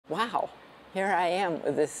wow, here I am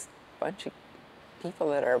with this bunch of people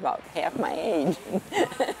that are about half my age.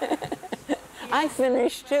 I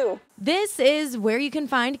finished too. This is where you can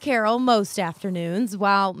find Carol most afternoons.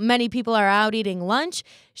 While many people are out eating lunch,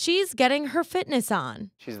 she's getting her fitness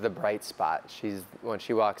on. She's the bright spot. When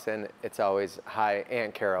she walks in, it's always, "Hi,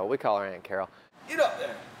 Aunt Carol." We call her Aunt Carol. Get up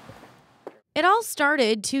there. It all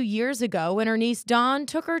started 2 years ago when her niece Dawn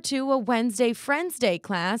took her to a Wednesday Friends Day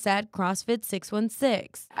class at CrossFit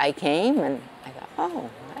 616. I came and I thought, oh,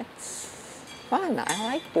 that's fun. I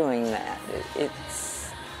like doing that.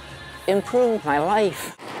 It's improved my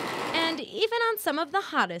life. And even on some of the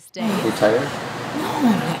hottest days, You tired? No,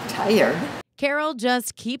 I'm not tired. Carol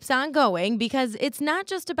just keeps on going because it's not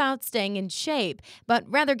just about staying in shape, but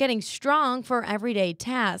rather getting strong for everyday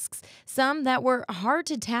tasks, some that were hard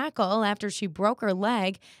to tackle after she broke her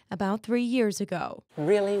leg about 3 years ago.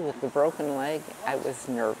 Really, with the broken leg, I was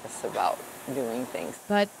nervous about doing things.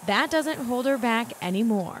 But that doesn't hold her back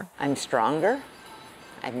anymore. I'm stronger.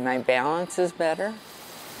 My balance is better.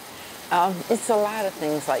 It's a lot of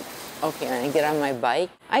things like, okay, when I get on my bike,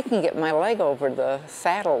 I can get my leg over the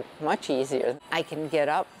saddle much easier. I can get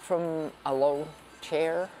up from a low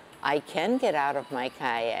chair. I can get out of my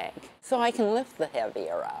kayak, so I can lift the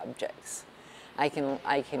heavier objects. I can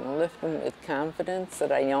lift them with confidence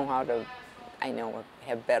that I know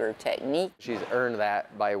have better technique. She's earned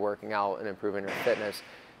that by working out and improving her fitness.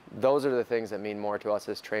 Those are the things that mean more to us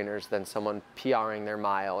as trainers than someone PRing their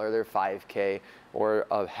mile or their 5K or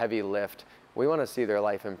a heavy lift. We want to see their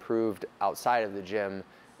life improved outside of the gym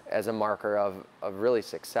as a marker of really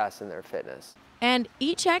success in their fitness. And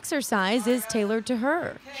each exercise is tailored to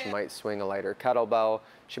her. She might swing a lighter kettlebell.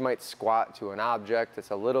 She might squat to an object that's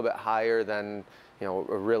a little bit higher than, a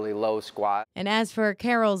really low squat. And as for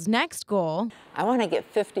Carol's next goal, I want to get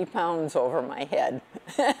 50 pounds over my head.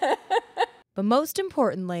 but most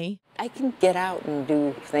importantly, I can get out and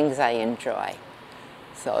do things I enjoy.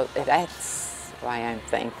 So that's why I'm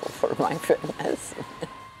thankful for my fitness.